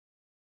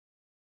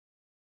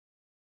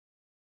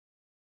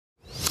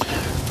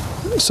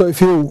So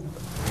if you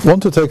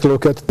want to take a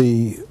look at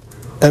the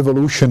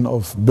evolution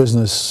of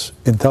business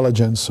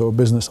intelligence or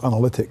business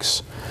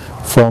analytics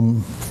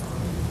from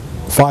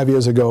 5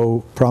 years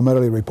ago,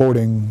 primarily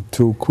reporting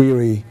to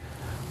query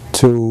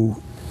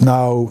to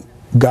now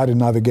guided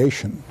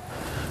navigation,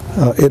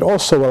 it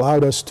also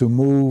allowed us to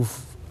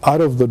move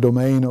out of the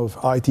domain of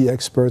IT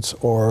experts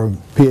or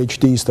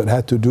PhDs that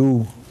had to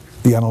do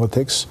the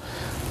analytics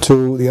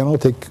to the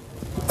analytic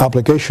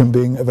application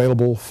being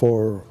available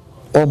for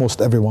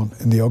almost everyone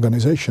in the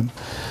organization.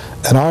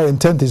 And our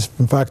intent is,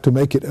 in fact, to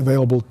make it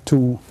available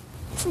to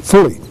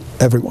fully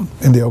everyone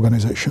in the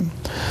organization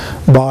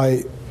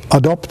by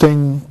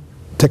adopting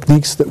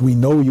techniques that we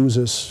know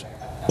users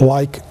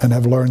like and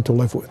have learned to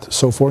live with.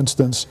 So, for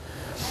instance,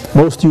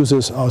 most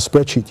users are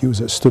spreadsheet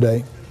users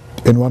today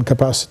in one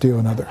capacity or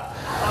another.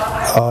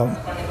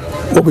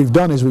 What we've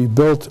done is we've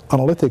built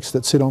analytics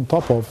that sit on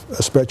top of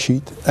a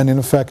spreadsheet and, in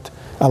effect,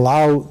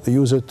 allow the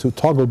user to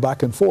toggle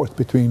back and forth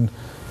between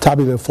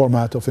tabular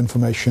format of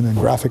information and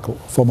graphical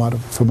format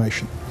of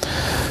information.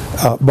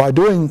 By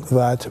doing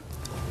that,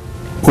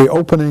 we're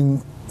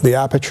opening the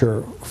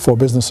aperture for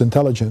business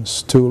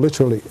intelligence to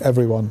literally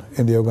everyone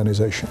in the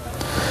organization.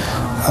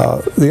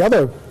 The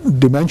other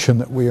dimension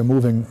that we are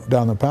moving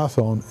down the path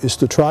on is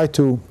to try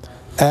to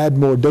add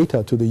more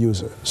data to the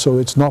user. So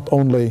it's not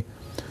only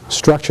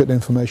structured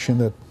information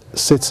that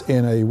sits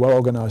in a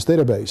well-organized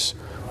database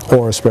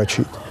or a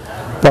spreadsheet,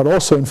 but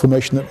also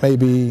information that may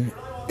be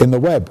in the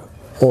web,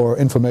 or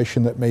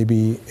information that may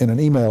be in an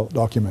email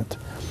document,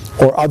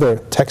 or other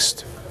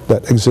text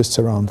that exists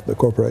around the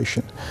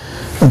corporation.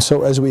 And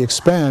so as we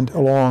expand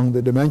along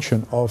the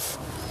dimension of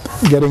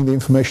getting the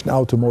information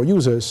out to more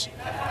users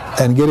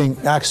and getting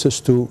access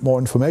to more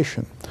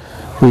information,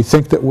 we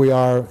think that we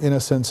are, in a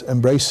sense,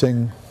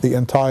 embracing the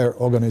entire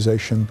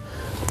organization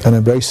and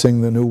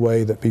embracing the new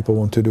way that people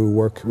want to do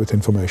work with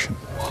information.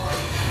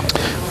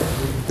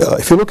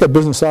 If you look at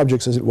business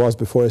objects as it was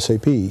before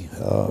SAP,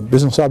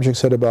 business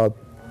objects had about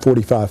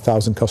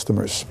 45,000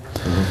 customers.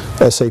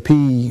 Mm-hmm.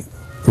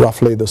 SAP,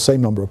 roughly the same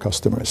number of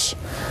customers.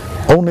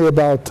 Only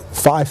about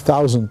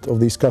 5,000 of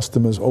these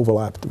customers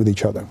overlapped with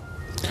each other.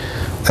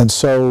 And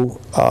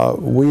so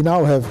we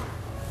now have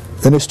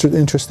an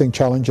interesting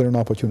challenge and an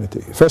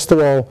opportunity. First of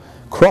all,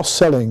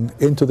 cross-selling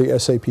into the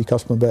SAP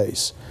customer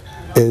base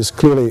is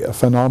clearly a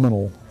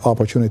phenomenal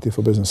opportunity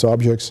for business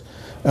objects,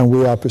 and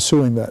we are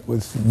pursuing that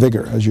with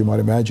vigor, as you might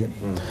imagine.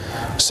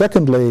 Mm.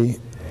 Secondly,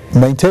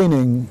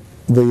 maintaining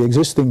the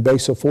existing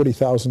base of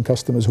 40,000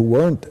 customers who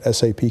weren't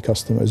SAP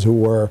customers, who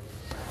were,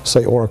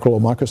 say, Oracle or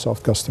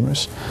Microsoft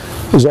customers,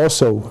 is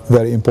also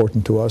very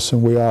important to us,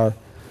 and we are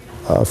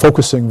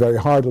focusing very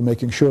hard on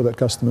making sure that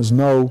customers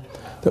know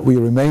that we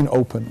remain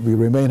open, we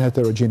remain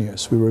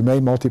heterogeneous, we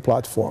remain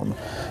multi-platform,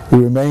 we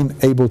remain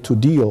able to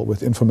deal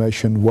with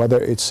information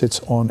whether it sits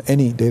on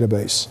any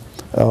database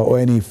or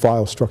any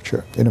file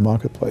structure in a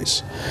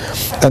marketplace.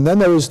 And then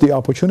there is the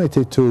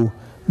opportunity to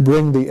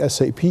bring the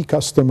SAP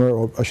customer,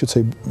 or I should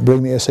say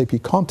bring the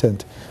SAP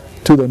content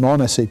to the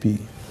non-SAP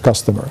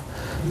customer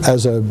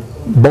as a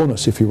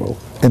bonus, if you will,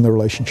 in the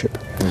relationship.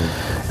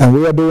 And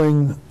we are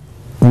doing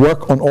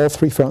work on all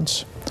three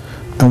fronts,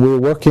 and we're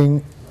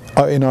working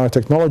in our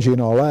technology, in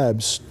our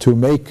labs, to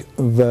make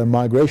the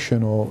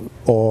migration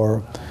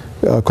or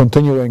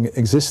continuing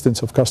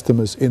existence of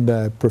customers in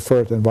their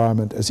preferred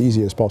environment as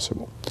easy as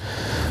possible.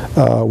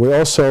 We're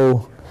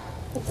also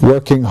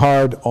working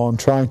hard on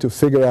trying to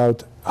figure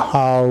out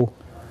how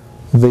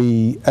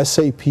the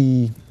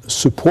SAP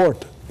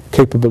support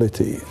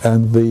capability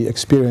and the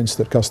experience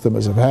that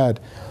customers have had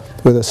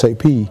with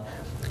SAP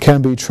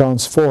can be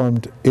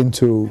transformed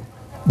into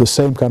the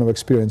same kind of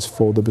experience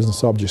for the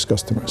business objects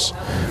customers.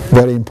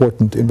 Very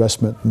important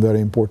investment and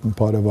very important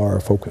part of our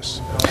focus.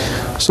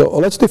 So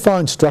let's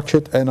define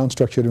structured and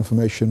unstructured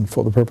information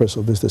for the purpose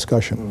of this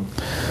discussion.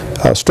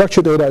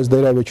 Structured data is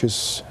data which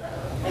is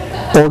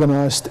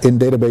organized in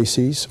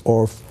databases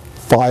or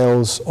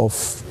files of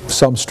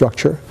some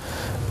structure.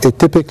 It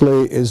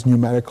typically is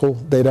numerical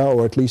data,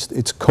 or at least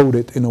it's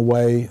coded in a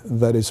way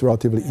that is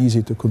relatively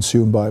easy to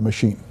consume by a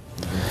machine.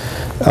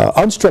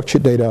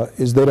 Unstructured data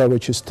is data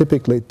which is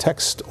typically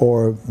text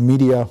or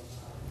media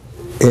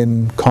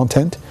in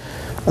content.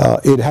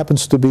 It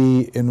happens to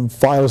be in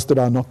files that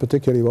are not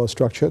particularly well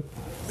structured,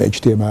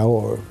 HTML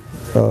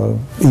or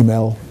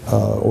email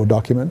or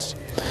documents.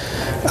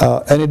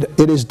 And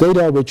it is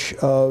data which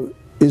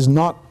is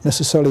not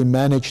necessarily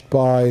managed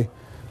by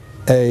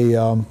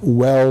a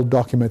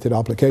well-documented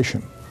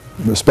application,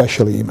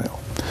 especially email.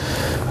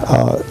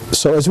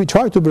 So as we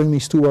try to bring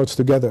these two worlds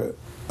together,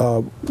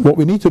 what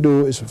we need to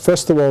do is,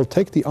 first of all,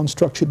 take the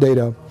unstructured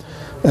data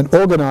and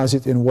organize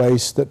it in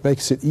ways that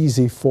makes it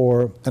easy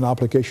for an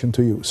application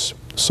to use.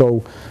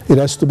 So it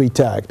has to be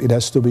tagged, it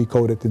has to be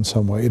coded in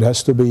some way, it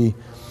has to be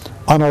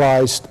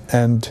analyzed,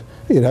 and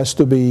it has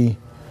to be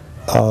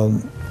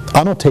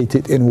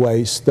annotated in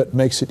ways that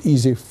makes it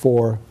easy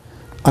for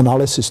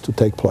analysis to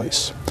take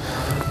place.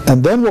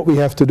 And then what we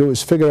have to do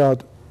is figure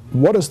out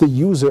what does the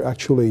user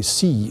actually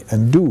see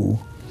and do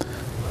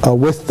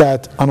with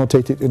that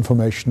annotated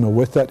information, or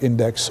with that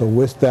index, or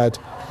with that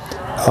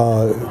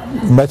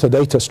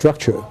metadata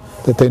structure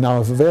that they now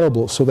have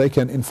available, so they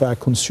can in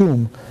fact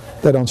consume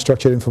that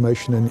unstructured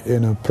information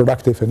in a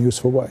productive and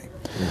useful way.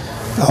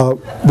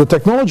 The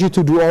technology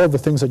to do all of the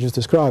things I just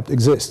described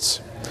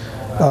exists.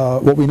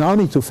 What we now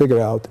need to figure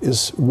out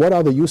is what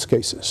are the use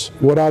cases,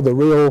 what are the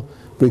real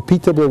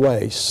repeatable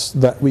ways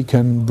that we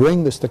can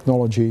bring this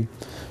technology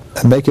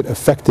and make it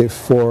effective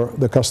for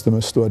the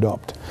customers to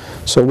adopt.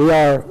 So we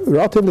are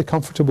relatively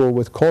comfortable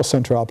with call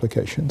center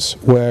applications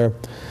where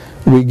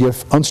we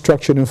give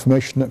unstructured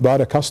information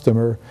about a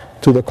customer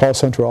to the call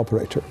center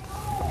operator.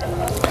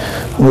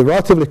 We're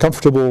relatively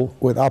comfortable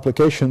with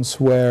applications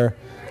where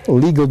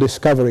legal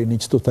discovery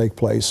needs to take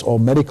place or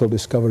medical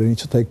discovery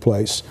needs to take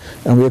place,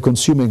 and we are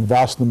consuming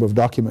vast number of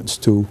documents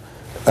to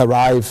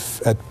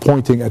arrive at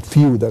pointing at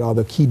few that are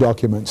the key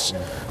documents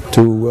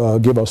to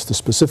give us the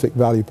specific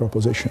value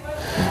proposition.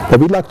 But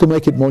we'd like to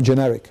make it more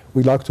generic.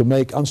 We'd like to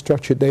make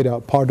unstructured data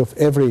part of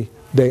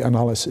everyday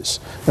analysis,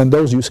 and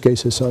those use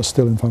cases are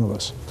still in front of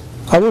us.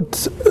 I would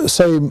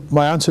say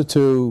my answer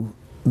to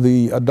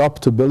the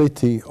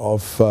adoptability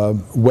of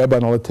web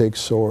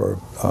analytics or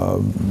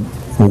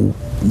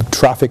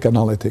traffic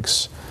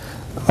analytics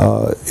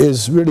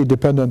is really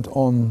dependent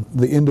on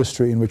the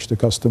industry in which the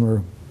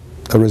customer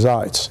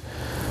resides.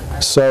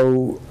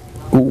 So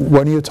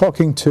when you're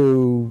talking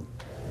to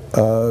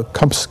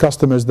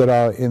customers that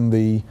are in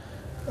the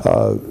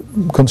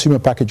consumer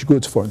packaged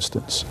goods, for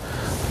instance,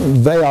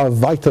 they are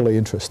vitally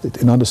interested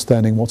in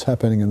understanding what's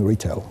happening in the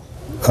retail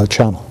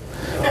channel.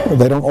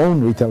 They don't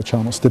own retail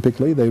channels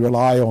typically. They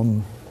rely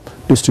on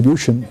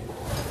distribution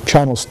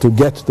channels to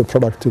get the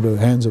product to the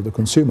hands of the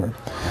consumer.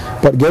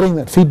 But getting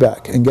that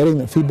feedback, and getting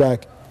that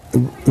feedback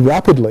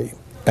rapidly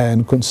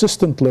and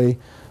consistently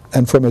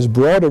and from as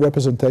broad a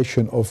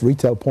representation of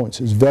retail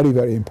points is very,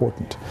 very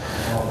important.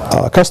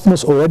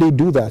 Customers already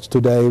do that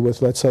today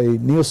with, let's say,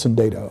 Nielsen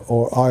data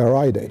or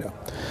IRI data.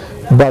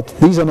 But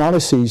these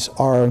analyses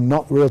are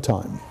not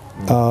real-time,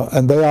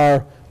 and they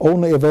are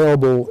only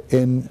available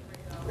in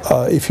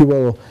if you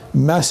will,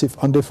 massive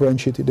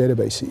undifferentiated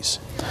databases.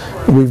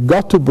 We've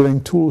got to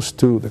bring tools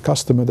to the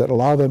customer that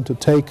allow them to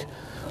take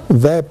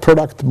their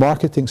product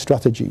marketing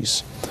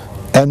strategies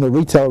and the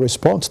retail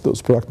response to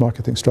those product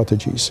marketing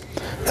strategies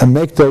and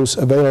make those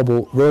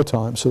available real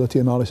time so that the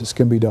analysis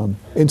can be done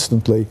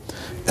instantly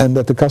and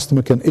that the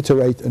customer can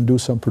iterate and do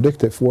some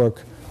predictive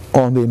work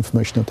on the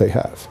information that they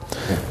have.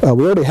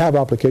 We already have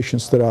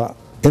applications that are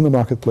in the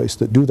marketplace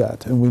that do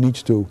that, and we need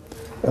to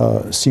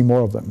see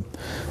more of them.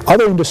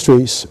 Other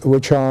industries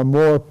which are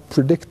more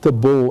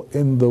predictable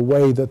in the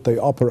way that they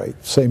operate,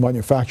 say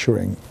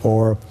manufacturing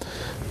or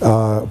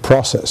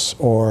process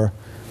or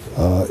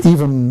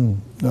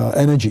even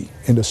energy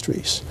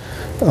industries,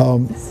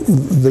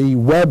 the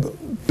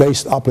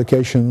web-based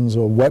applications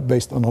or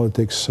web-based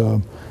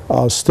analytics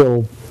are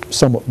still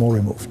somewhat more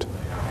removed.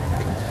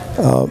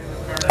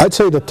 I'd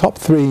say the top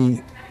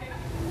three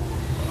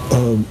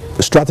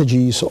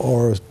strategies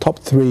or top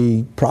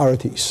three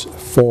priorities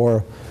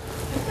for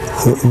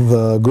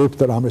the group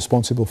that I'm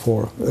responsible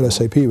for at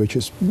SAP, which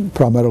is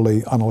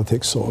primarily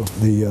analytics or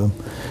the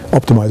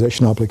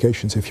optimization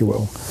applications, if you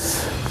will,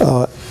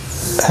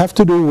 have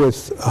to do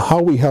with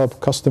how we help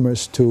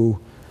customers to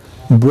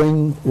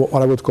bring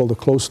what I would call the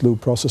closed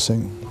loop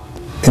processing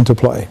into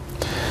play.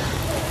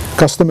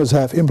 Customers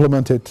have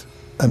implemented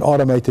and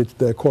automated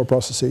their core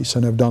processes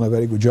and have done a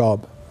very good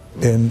job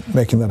in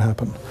making that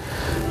happen.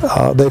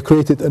 They've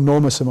created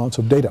enormous amounts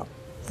of data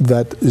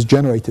that is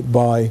generated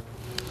by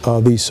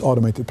these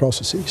automated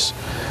processes.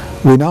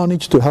 We now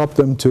need to help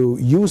them to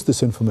use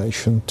this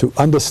information to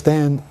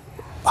understand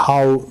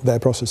how their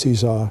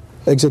processes are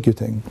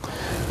executing,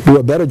 do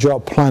a better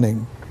job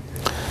planning,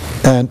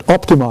 and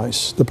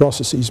optimize the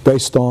processes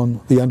based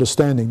on the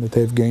understanding that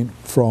they've gained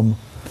from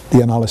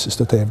the analysis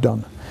that they have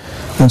done.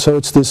 And so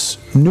it's this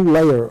new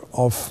layer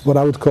of what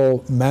I would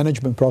call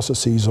management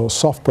processes or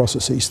soft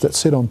processes that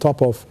sit on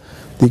top of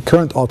the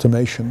current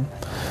automation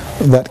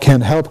that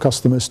can help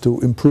customers to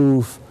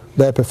improve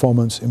their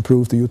performance,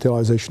 improve the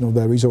utilization of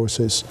their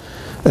resources,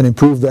 and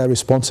improve their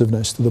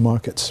responsiveness to the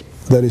markets.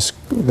 That is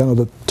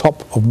the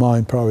top of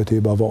mind priority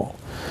above all.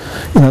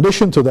 In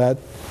addition to that,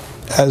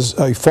 as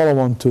a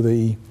follow-on to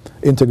the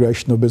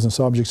integration of business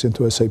objects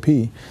into SAP,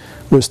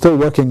 we're still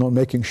working on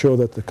making sure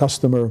that the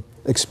customer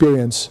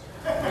experience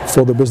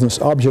for the business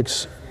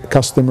objects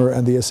customer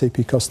and the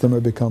SAP customer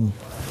become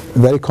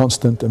very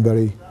constant and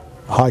very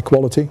high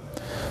quality,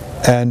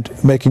 and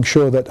making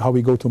sure that how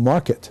we go to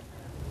market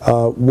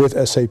with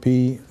SAP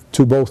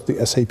to both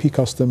the SAP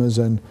customers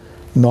and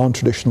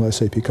non-traditional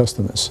SAP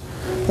customers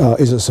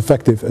is as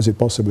effective as it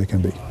possibly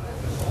can be.